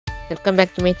Welcome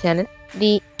back to my channel.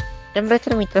 The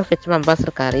temperature meter of HM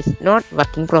ambassador car is not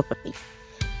working properly.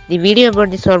 The video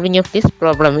about the solving of this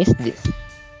problem is this.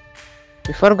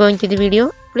 Before going to the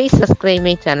video, please subscribe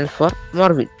my channel for more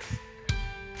videos.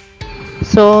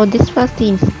 So this was the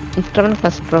instrument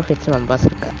cluster of HM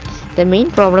ambassador car. The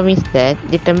main problem is that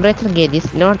the temperature gauge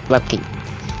is not working.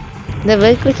 The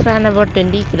vehicle ran about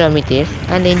 20 kilometers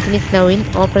and the engine is now in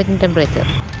operating temperature,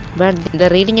 but the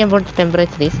reading about the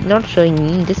temperature is not showing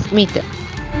in this meter.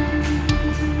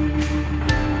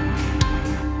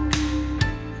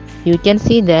 You can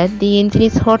see that the engine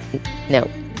is hot now.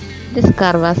 This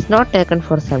car was not taken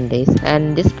for some days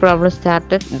and this problem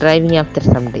started driving after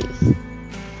some days.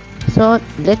 So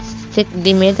let's check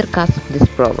the major cause of this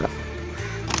problem.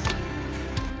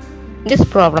 This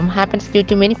problem happens due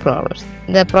to many problems.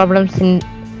 The problems in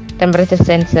temperature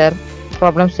sensor,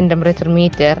 problems in temperature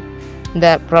meter,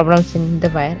 the problems in the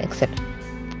wire, etc.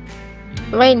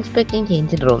 While inspecting the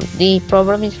engine room, the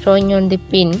problem is showing on the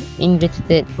pin in which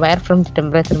the wire from the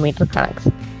temperature meter connects.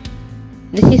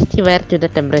 This is the wire to the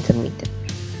temperature meter.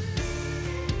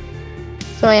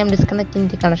 So I am disconnecting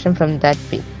the connection from that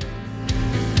pin.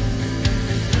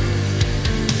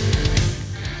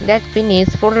 That pin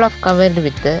is full of covered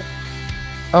with the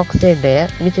oxide layer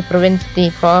which prevents the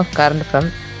flow of current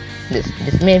from this.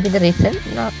 This may be the reason,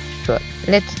 not sure.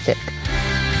 Let's check.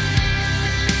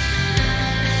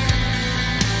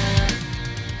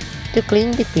 To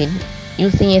clean the pin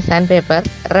using a sandpaper,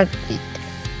 rub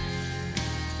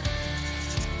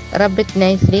it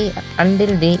nicely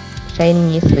until the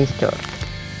shining is restored.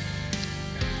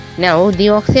 Now the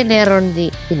oxide layer on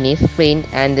the pin is cleaned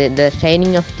and the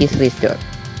shining of it is restored.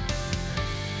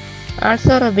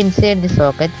 Also rub inside the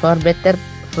socket for better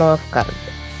flow of current.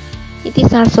 It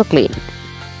is also cleaned.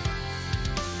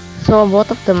 So both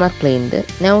of them are cleaned.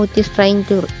 Now it is trying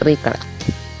to reconnect.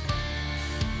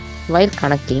 While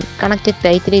connecting, connect it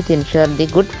tightly to ensure the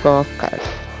good flow of current.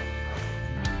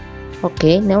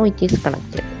 Okay, now it is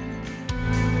connected.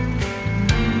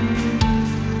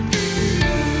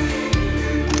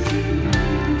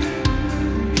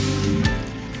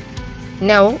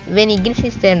 Now, when ignition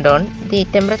is turned on, the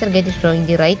temperature gauge is showing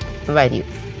the right value.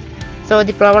 So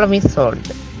the problem is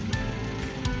solved.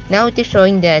 Now it is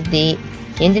showing that the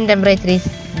engine temperature is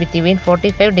between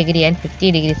 45 degree and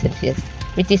 50 degrees Celsius,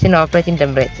 which is an operating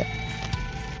temperature.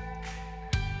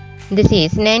 This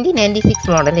is 1996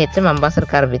 model HM ambassador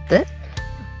car with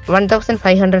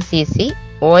 1500 cc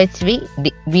OHV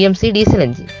BMC diesel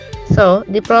engine. So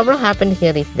the problem happened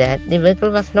here is that the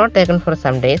vehicle was not taken for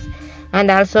some days,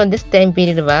 and also this time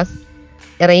period was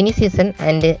a rainy season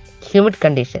and a humid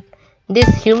condition. This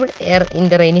humid air in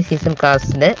the rainy season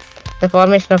caused the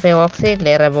formation of an oxide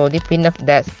layer above the pin of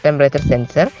the temperature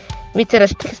sensor, which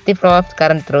restricts the flow of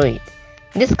current through it.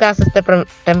 This causes the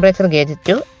temperature gauge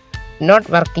to not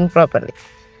working properly.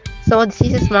 So this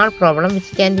is a small problem which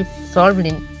can be solved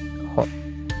in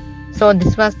home. So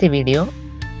this was the video.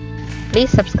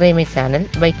 Please subscribe my channel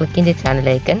by clicking the channel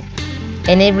icon,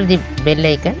 enable the bell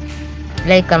icon,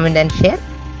 like, comment and share.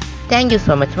 Thank you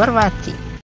so much for watching.